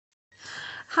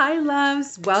Hi,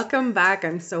 loves. Welcome back.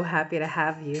 I'm so happy to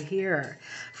have you here.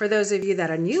 For those of you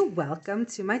that are new, welcome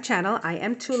to my channel. I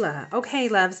am Tula. Okay,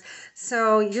 loves.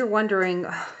 So you're wondering,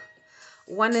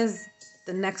 when is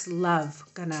the next love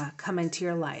gonna come into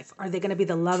your life? Are they gonna be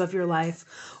the love of your life?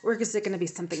 Or is it gonna be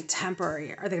something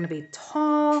temporary? Are they gonna be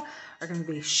tall? Are they gonna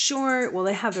be short? Will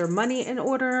they have their money in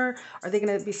order? Are they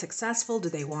gonna be successful? Do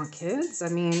they want kids? I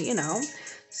mean,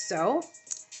 So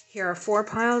here are 4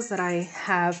 piles that I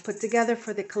have put together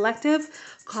for the collective,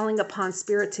 calling upon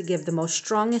spirit to give the most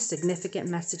strongest significant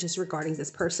messages regarding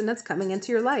this person that's coming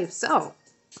into your life. So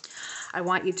I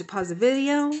want you to pause the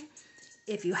video.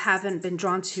 If you haven't been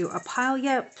drawn to a pile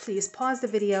yet, please pause the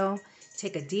video,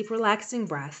 take a deep, relaxing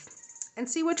breath, and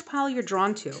see which pile you're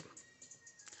drawn to.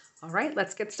 All right,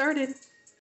 let's get started.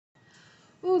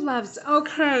 Ooh, loves.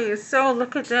 Okay, so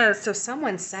look at this. So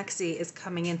someone sexy is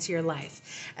coming into your life.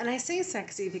 And I say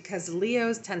sexy because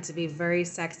Leos tend to be very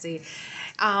sexy.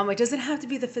 It doesn't have to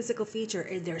be the physical feature.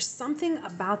 There's something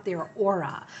about their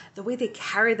aura, the way they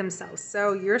carry themselves.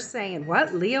 So you're saying,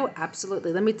 what? Leo?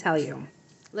 Absolutely. Let me tell you.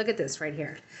 Look at this right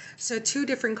here. So 2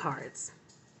 different cards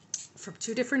from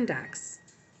 2 different decks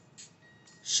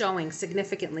showing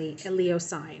significantly a Leo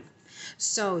sign.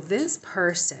 So this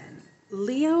person,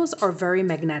 Leos are very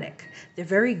magnetic. They're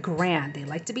very grand. They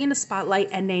like to be in the spotlight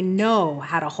and they know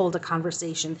how to hold a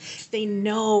conversation. They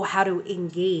know how to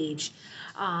engage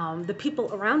the people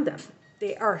around them.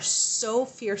 They are so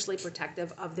fiercely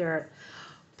protective of their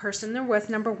person they're with,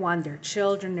 number one, their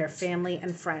children, their family,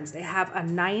 and friends. They have a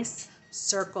nice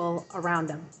circle around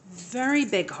them. Very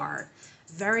big heart,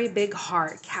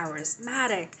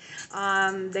 charismatic.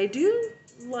 They do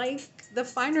like the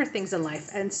finer things in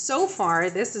life. And so far,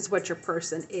 this is what your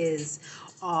person is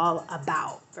all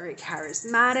about. Very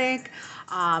charismatic,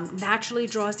 naturally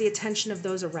draws the attention of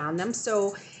those around them.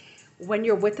 So when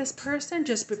you're with this person,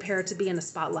 just prepare to be in the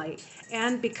spotlight.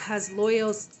 And because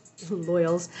Leos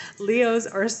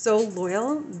are so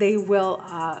loyal, they will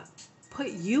put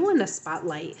you in the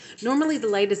spotlight. Normally the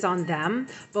light is on them,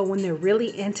 but when they're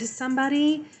really into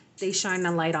somebody, they shine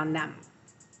a light on them.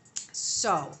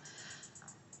 So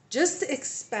just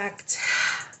expect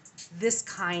this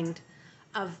kind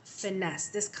of finesse,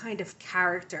 this kind of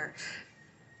character.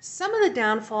 Some of the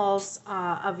downfalls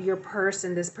of your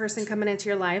person, this person coming into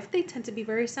your life, they tend to be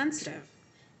very sensitive,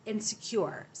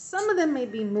 insecure. Some of them may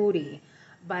be moody,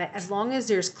 but as long as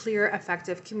there's clear,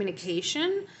 effective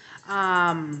communication,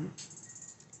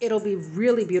 it'll be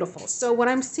really beautiful. So what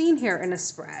I'm seeing here in a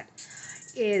spread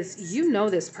is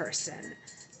this person.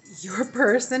 Your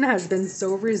person has been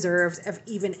so reserved of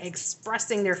even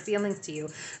expressing their feelings to you.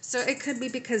 So it could be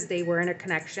because they were in a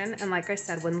connection. And like I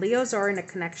said, when Leos are in a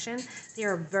connection, they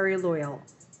are very loyal.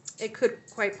 It could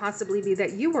quite possibly be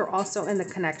that you were also in the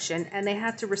connection and they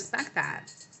had to respect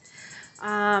that.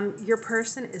 Your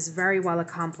person is very well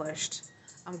accomplished.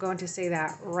 I'm going to say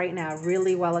that right now,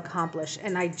 really well accomplished.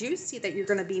 And I do see that you're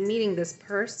going to be meeting this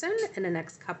person in the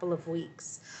next couple of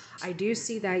weeks. I do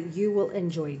see that you will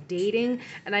enjoy dating.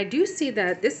 And I do see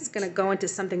that this is going to go into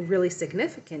something really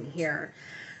significant here.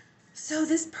 So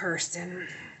this person,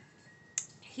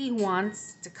 he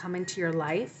wants to come into your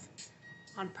life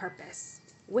on purpose,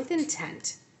 with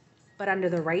intent, but under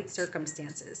the right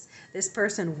circumstances. This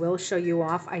person will show you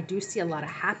off. I do see a lot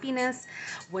of happiness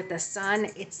with the sun.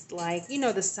 It's like,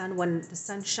 the sun, when the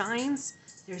sun shines,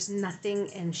 there's nothing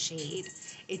in shade.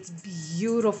 It's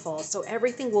beautiful. So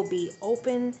everything will be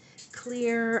open,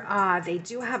 clear. They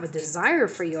do have a desire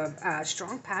for you, a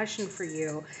strong passion for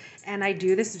you. And I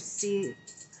do see,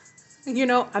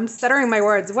 I'm stuttering my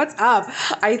words. What's up?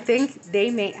 I think they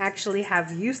may actually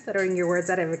have you stuttering your words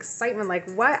out of excitement.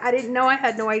 Like, what? I didn't know. I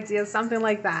had no idea. Something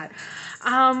like that.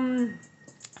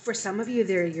 For some of you,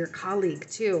 they're your colleague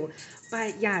too.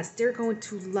 But yes, they're going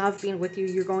to love being with you.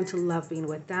 You're going to love being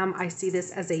with them. I see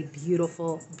this as a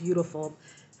beautiful, beautiful,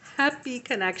 happy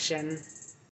connection.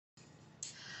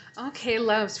 Okay,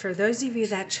 loves, for those of you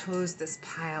that chose this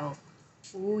pile,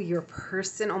 ooh, your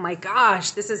person. Oh my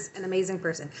gosh, this is an amazing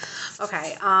person.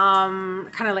 Okay, kind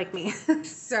of like me.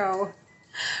 So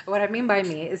what I mean by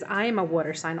me is I am a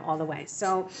water sign all the way.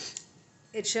 So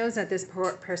it shows that this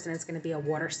person is going to be a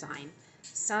water sign.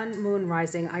 Sun, moon,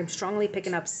 rising. I'm strongly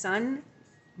picking up sun,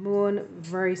 moon,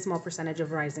 very small percentage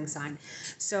of rising sign.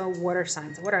 So water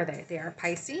signs, what are they? They are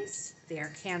Pisces, they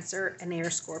are Cancer, and they are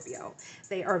Scorpio.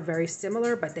 They are very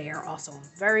similar, but they are also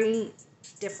very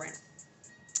different.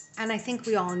 And I think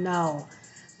we all know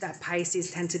that Pisces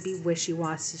tend to be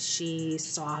wishy-washy,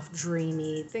 soft,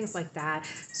 dreamy, things like that.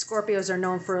 Scorpios are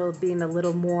known for being a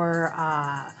little more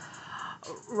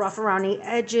rough around the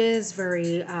edges,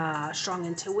 very strong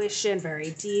intuition,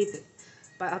 very deep.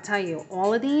 But I'll tell you,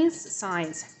 all of these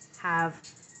signs have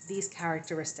these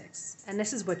characteristics. And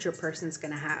this is what your person's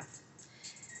going to have.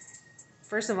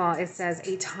 First of all, it says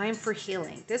a time for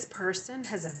healing. This person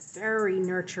has a very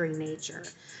nurturing nature.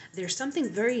 There's something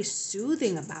very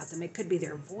soothing about them. It could be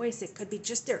their voice. It could be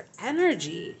just their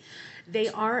energy. They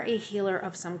are a healer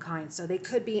of some kind. So they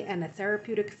could be in a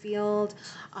therapeutic field.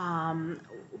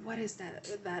 What is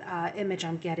that image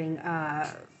I'm getting?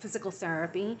 Physical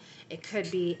therapy. It could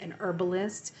be an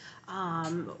herbalist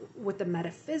with the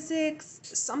metaphysics,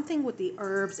 something with the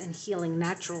herbs and healing,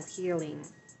 natural healing.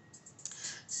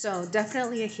 So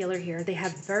definitely a healer here. They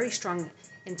have very strong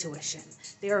intuition.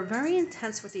 They are very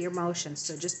intense with the emotions.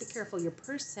 So just be careful. Your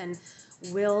person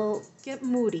will get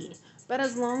moody. But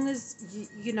as long as,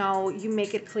 you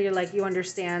make it clear, like you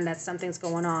understand that something's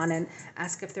going on and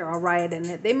ask if they're all right. And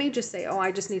they may just say, oh,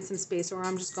 I just need some space, or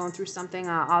I'm just going through something.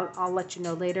 I'll let you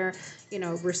know later.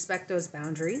 Respect those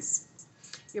boundaries.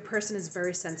 Your person is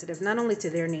very sensitive, not only to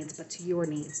their needs, but to your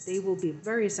needs. They will be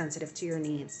very sensitive to your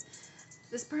needs.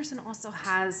 This person also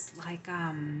has like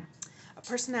a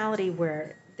personality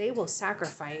where they will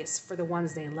sacrifice for the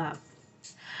ones they love.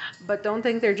 But don't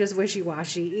think they're just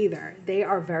wishy-washy either. They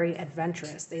are very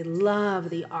adventurous. They love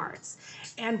the arts.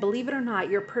 And believe it or not,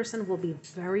 your person will be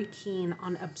very keen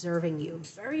on observing you.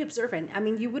 Very observant. I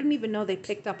mean, you wouldn't even know they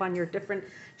picked up on your different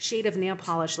shade of nail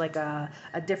polish, like a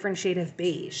different shade of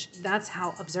beige. That's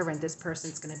how observant this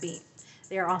person's going to be.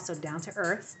 They are also down to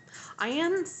earth. I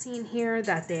am seeing here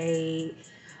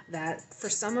that for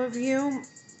some of you,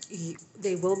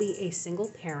 they will be a single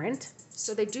parent.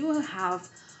 So they do have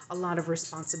a lot of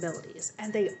responsibilities,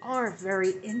 and they are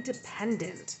very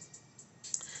independent.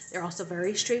 They're also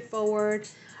very straightforward,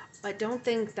 but don't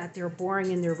think that they're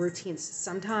boring in their routines.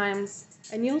 Sometimes,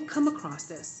 and you'll come across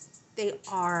this, they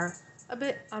are a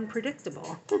bit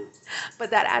unpredictable,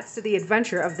 but that adds to the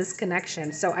adventure of this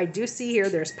connection. So I do see here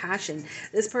there's passion.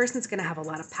 This person's going to have a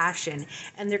lot of passion,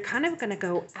 and they're kind of going to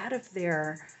go out of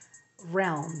their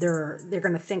realm. They're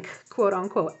going to think, quote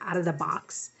unquote, out of the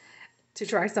box to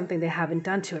try something they haven't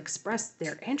done, to express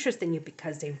their interest in you,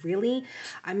 because they really,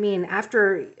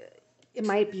 it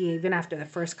might be even after the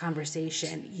first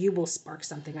conversation, you will spark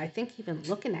something. I think even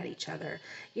looking at each other,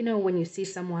 when you see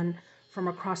someone from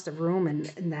across the room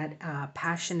and that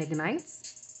passion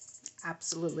ignites.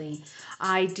 Absolutely.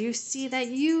 I do see that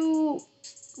you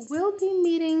will be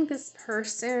meeting this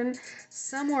person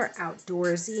somewhere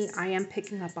outdoorsy. I am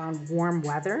picking up on warm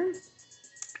weather.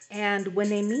 And when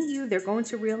they meet you, they're going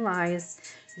to realize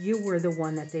you were the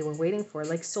one that they were waiting for,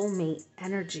 like soulmate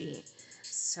energy.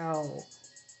 So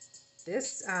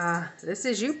this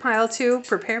is you, pile 2.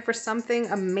 Prepare for something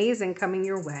amazing coming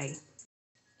your way.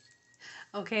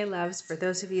 Okay, loves, for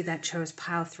those of you that chose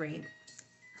pile 3,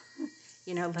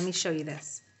 let me show you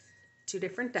this. 2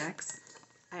 different decks.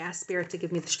 I asked Spirit to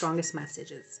give me the strongest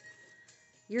messages.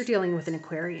 You're dealing with an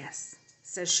Aquarius. It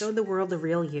says, show the world the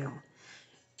real you.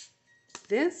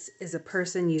 This is a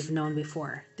person you've known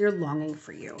before. They're longing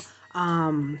for you.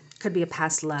 Could be a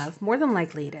past love. More than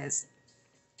likely it is.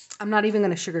 I'm not even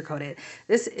going to sugarcoat it.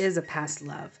 This is a past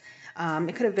love.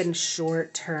 It could have been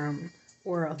short-term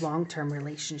or a long-term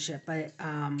relationship, but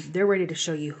they're ready to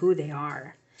show you who they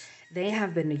are. They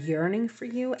have been yearning for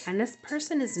you, and this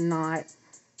person is not,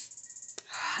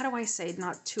 how do I say,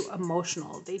 not too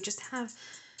emotional. They just have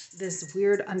this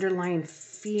weird underlying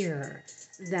fear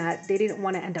that they didn't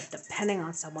want to end up depending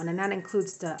on someone, and that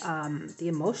includes the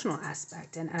emotional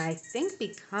aspect. And I think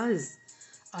because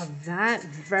of that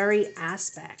very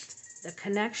aspect, the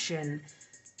connection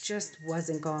just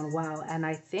wasn't going well. And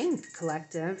I think,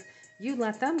 collective, you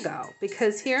let them go,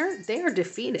 because here they are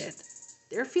defeated.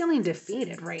 They're feeling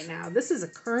defeated right now. This is a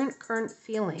current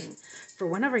feeling for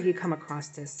whenever you come across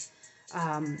this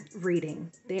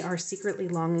reading. They are secretly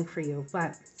longing for you,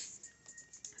 but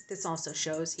this also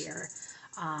shows here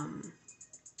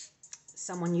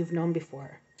someone you've known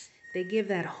before. They give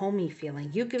that homey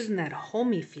feeling. You give them that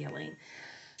homey feeling.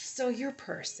 So your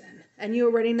person, and you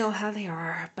already know how they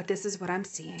are, but this is what I'm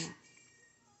seeing.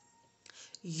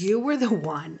 You were the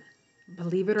one,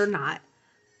 believe it or not,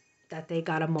 that they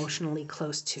got emotionally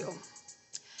close to.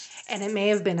 And it may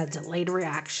have been a delayed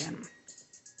reaction.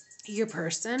 Your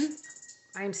person,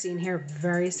 I'm seeing here,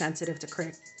 very sensitive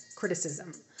to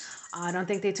criticism. I don't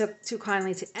think they took too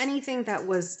kindly to anything that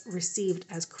was received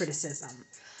as criticism.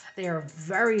 They are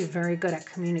very, very good at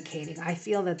communicating. I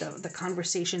feel that the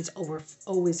conversations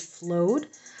always flowed.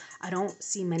 I don't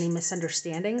see many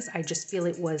misunderstandings. I just feel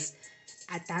it was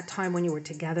at that time when you were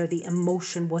together, the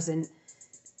emotion wasn't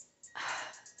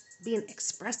being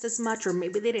expressed as much, or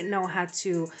maybe they didn't know how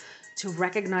to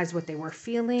recognize what they were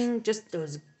feeling. Just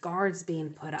those guards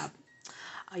being put up.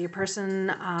 Your person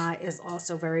is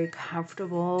also very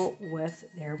comfortable with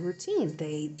their routine.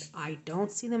 I don't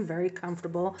see them very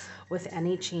comfortable with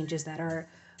any changes that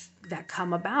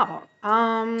come about.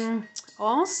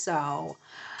 Also,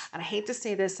 and I hate to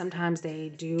say this, sometimes they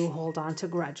do hold on to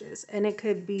grudges, and it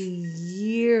could be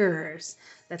years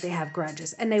that they have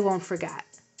grudges, and they won't forget.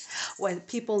 What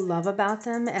people love about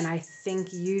them, and I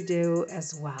think you do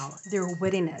as well, their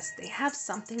wittiness. They have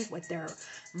something with their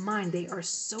mind. They are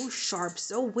so sharp,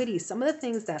 so witty. Some of the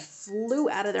things that flew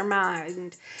out of their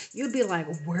mind, you'd be like,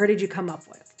 where did you come up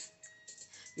with?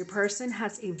 Your person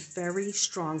has a very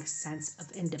strong sense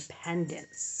of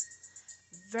independence.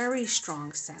 Very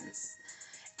strong sense.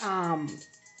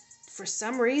 For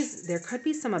some reason, there could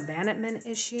be some abandonment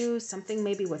issues, something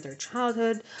maybe with their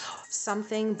childhood,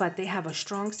 something, but they have a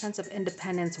strong sense of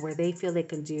independence where they feel they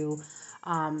can do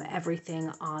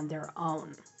everything on their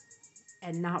own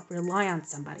and not rely on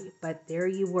somebody. But there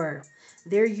you were.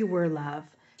 There you were, love.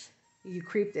 You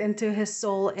creeped into his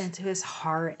soul, into his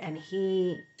heart, and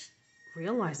he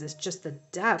realizes just the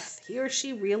depth. He or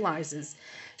she realizes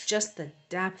just the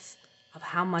depth of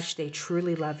how much they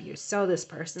truly love you. So this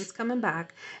person's coming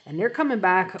back, and they're coming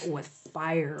back with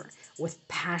fire, with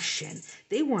passion.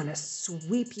 They want to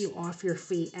sweep you off your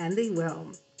feet, and they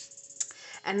will.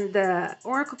 And the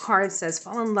oracle card says,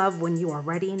 fall in love when you are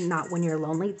ready, not when you're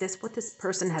lonely. This is what this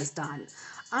person has done.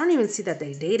 I don't even see that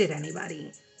they dated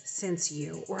anybody since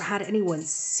you or had anyone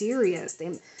serious.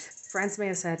 Friends may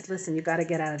have said, listen, you got to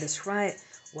get out of this rut,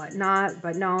 whatnot.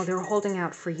 But no, they're holding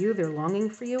out for you. They're longing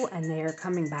for you, and they're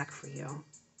coming back for you.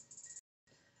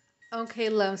 Okay,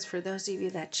 loves, for those of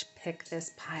you that pick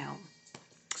this pile,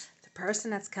 the person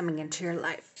that's coming into your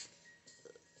life.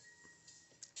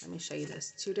 Let me show you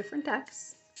this. 2 different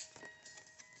decks.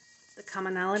 The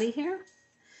commonality here,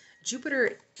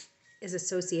 Jupiter is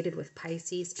associated with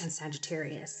Pisces and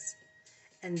Sagittarius.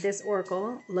 And this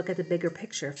oracle, look at the bigger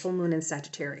picture, full moon in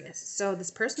Sagittarius. So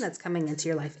this person that's coming into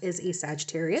your life is a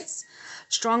Sagittarius.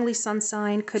 Strongly sun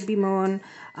sign, could be moon.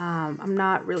 I'm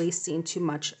not really seeing too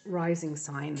much rising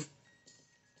sign.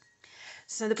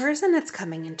 So the person that's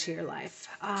coming into your life,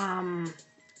 I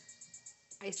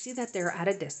see that they're at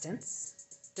a distance.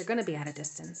 They're going to be at a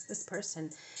distance. This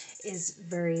person is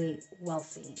very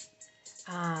wealthy.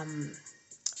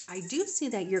 I do see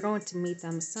that you're going to meet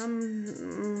them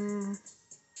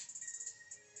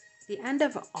the end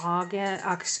of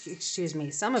August, excuse me,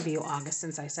 some of you August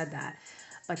since I said that,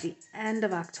 but the end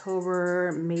of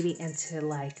October, maybe into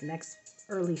like next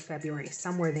early February,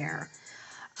 somewhere there.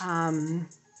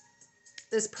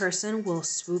 This person will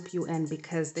swoop you in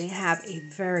because they have a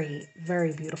very,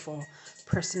 very beautiful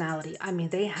personality. I mean,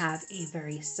 they have a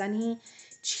very sunny,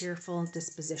 cheerful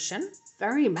disposition,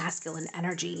 very masculine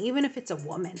energy. Even if it's a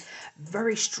woman,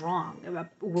 very strong,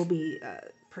 will be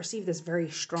perceived as very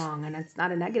strong. And it's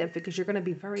not a negative because you're going to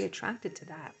be very attracted to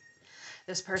that.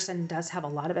 This person does have a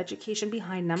lot of education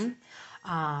behind them,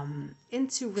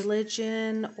 into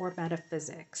religion or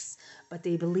metaphysics, but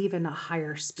they believe in a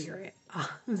higher spirit.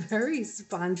 Very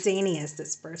spontaneous.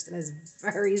 This person is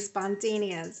very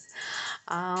spontaneous.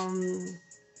 But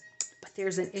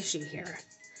there's an issue here.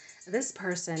 This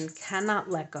person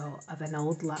cannot let go of an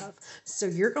old love. So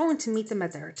you're going to meet them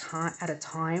at a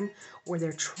time where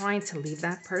they're trying to leave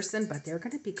that person, but they're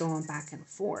going to be going back and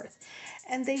forth.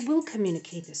 And they will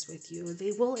communicate this with you.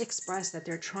 They will express that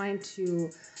they're trying to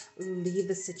leave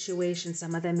the situation.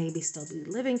 Some of them maybe still be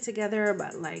living together,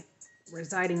 but like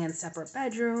residing in separate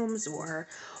bedrooms or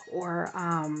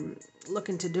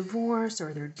looking to divorce,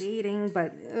 or they're dating,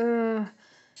 but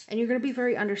and you're going to be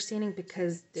very understanding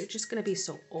because they're just going to be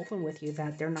so open with you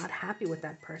that they're not happy with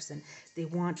that person. They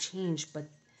want change, but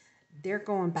they're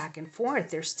going back and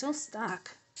forth. They're still stuck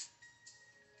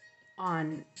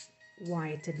on why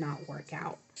it did not work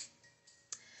out.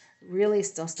 Really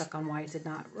still stuck on why it did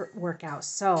not work out.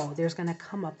 So there's going to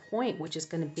come a point which is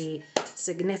going to be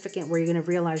significant where you're going to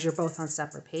realize you're both on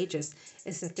separate pages,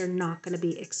 is that they're not going to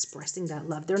be expressing that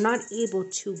love. They're not able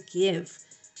to give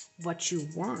what you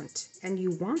want, and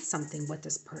you want something with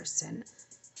this person.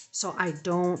 So I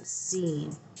don't see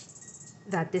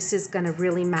that this is going to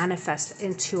really manifest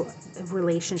into a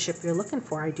relationship you're looking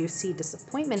for. I do see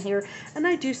disappointment here, and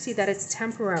I do see that it's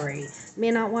temporary. May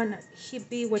not want to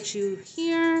be what you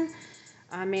hear,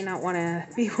 may not want to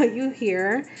be what you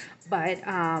hear, but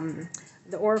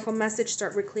the oracle message,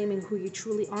 start reclaiming who you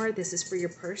truly are. This is for your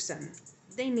person.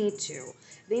 They need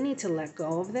to let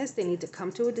go of this. They need to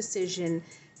come to a decision,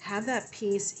 have that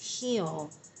peace, heal,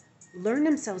 learn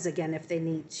themselves again if they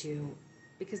need to,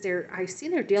 because I see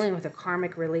they're dealing with a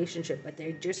karmic relationship, but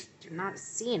they're not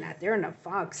seeing it. They're in a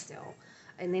fog still.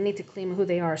 and they need to claim who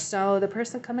they are. So the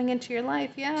person coming into your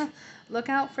life, yeah, look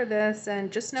out for this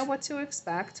and just know what to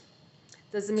expect.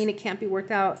 Doesn't mean it can't be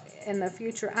worked out in the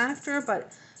future after,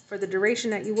 but for the duration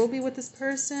that you will be with this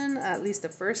person, at least the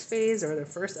first phase or the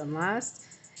first and last,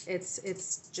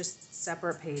 it's just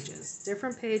separate pages,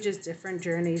 different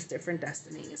journeys, different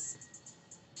destinies.